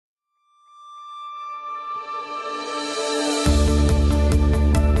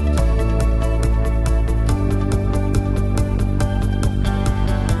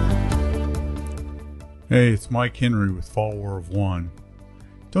Hey, it's Mike Henry with Follower of One.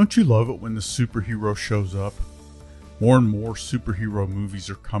 Don't you love it when the superhero shows up? More and more superhero movies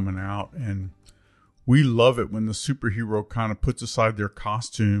are coming out, and we love it when the superhero kind of puts aside their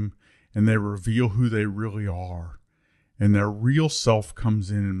costume and they reveal who they really are. And their real self comes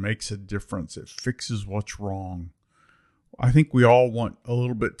in and makes a difference. It fixes what's wrong. I think we all want a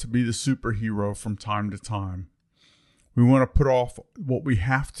little bit to be the superhero from time to time. We want to put off what we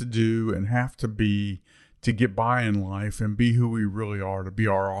have to do and have to be to get by in life and be who we really are, to be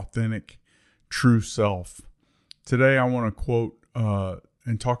our authentic, true self. Today I want to quote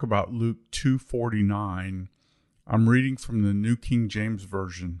and talk about Luke 2:49. I'm reading from the New King James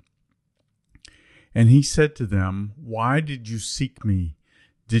Version. And he said to them, "Why did you seek me?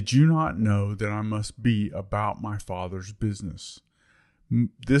 Did you not know that I must be about my Father's business?"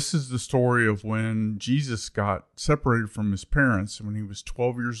 This is the story of when Jesus got separated from his parents when he was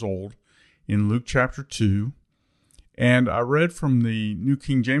 12 years old in Luke chapter 2. And I read from the New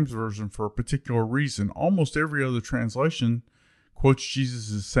King James Version for a particular reason. Almost every other translation quotes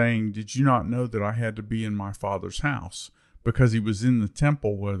Jesus as saying, "Did you not know that I had to be in my Father's house?" Because he was in the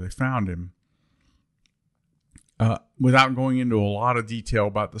temple where they found him. Without going into a lot of detail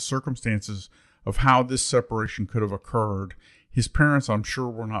about the circumstances of how this separation could have occurred, his parents, I'm sure,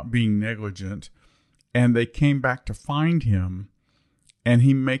 were not being negligent, and they came back to find him, and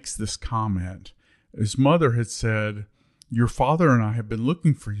he makes this comment. His mother had said, "Your father and I have been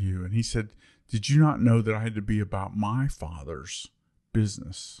looking for you," and he said, "Did you not know that I had to be about my Father's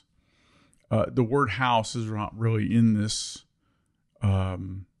business?" The word house is not really in this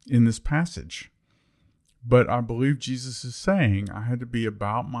passage. But I believe Jesus is saying, I had to be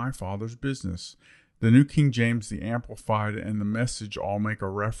about my Father's business. The New King James, the Amplified, and the Message all make a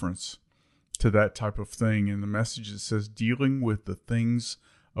reference to that type of thing. In the Message, it says, dealing with the things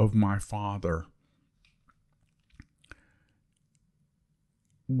of my Father.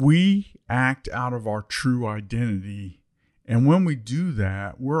 We act out of our true identity. And when we do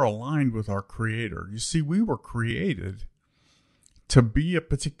that, we're aligned with our Creator. You see, we were created to be a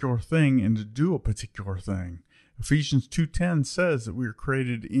particular thing and to do a particular thing. Ephesians 2:10 says that we are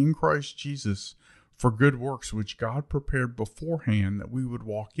created in Christ Jesus for good works, which God prepared beforehand that we would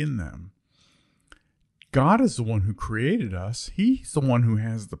walk in them. God is the one who created us. He's the one who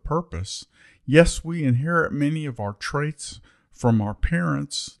has the purpose. Yes, we inherit many of our traits from our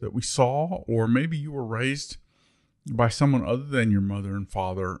parents that we saw, or maybe you were raised by someone other than your mother and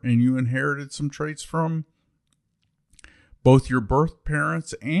father, and you inherited some traits from both your birth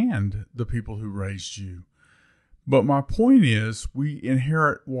parents and the people who raised you. But my point is, we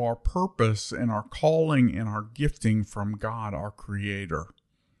inherit our purpose and our calling and our gifting from God, our Creator.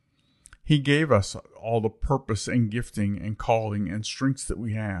 He gave us all the purpose and gifting and calling and strengths that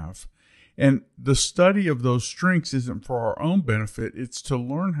we have. And the study of those strengths isn't for our own benefit. It's to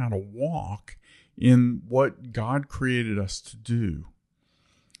learn how to walk in what God created us to do.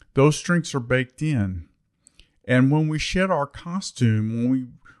 Those strengths are baked in. And when we shed our costume,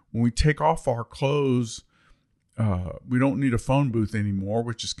 when we take off our clothes, we don't need a phone booth anymore,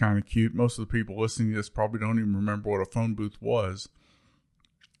 which is kind of cute. Most of the people listening to this probably don't even remember what a phone booth was.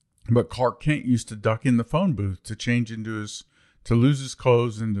 But Clark Kent used to duck in the phone booth to to lose his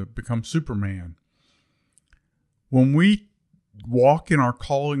clothes and to become Superman. When we walk in our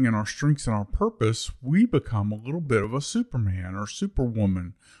calling and our strengths and our purpose, we become a little bit of a Superman or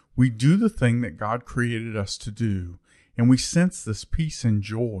Superwoman. We do the thing that God created us to do, and we sense this peace and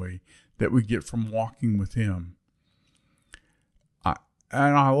joy that we get from walking with Him.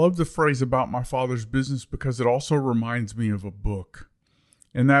 I love the phrase about my Father's business because it also reminds me of a book.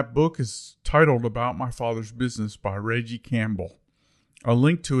 And that book is titled About My Father's Business by Reggie Campbell. A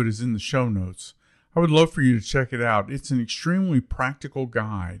link to it is in the show notes. I would love for you to check it out. It's an extremely practical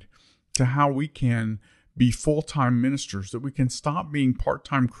guide to how we can be full-time ministers, that we can stop being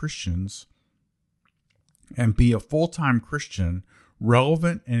part-time Christians and be a full-time Christian,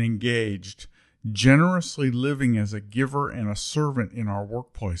 relevant and engaged, generously living as a giver and a servant in our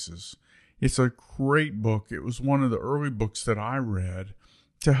workplaces. It's a great book. It was one of the early books that I read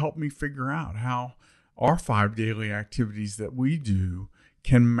to help me figure out how our 5 daily activities that we do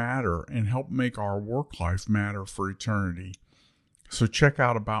can matter and help make our work life matter for eternity. So check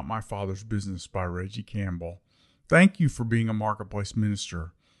out About My Father's Business by Reggie Campbell. Thank you for being a marketplace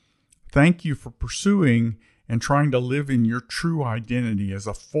minister. Thank you for pursuing and trying to live in your true identity as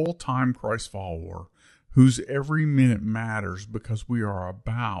a full-time Christ follower whose every minute matters because we are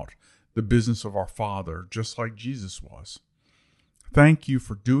about the business of our Father, just like Jesus was. Thank you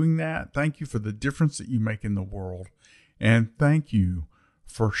for doing that. Thank you for the difference that you make in the world. And thank you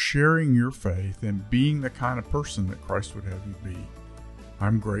for sharing your faith and being the kind of person that Christ would have you be.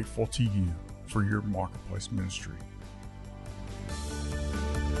 I'm grateful to you for your marketplace ministry.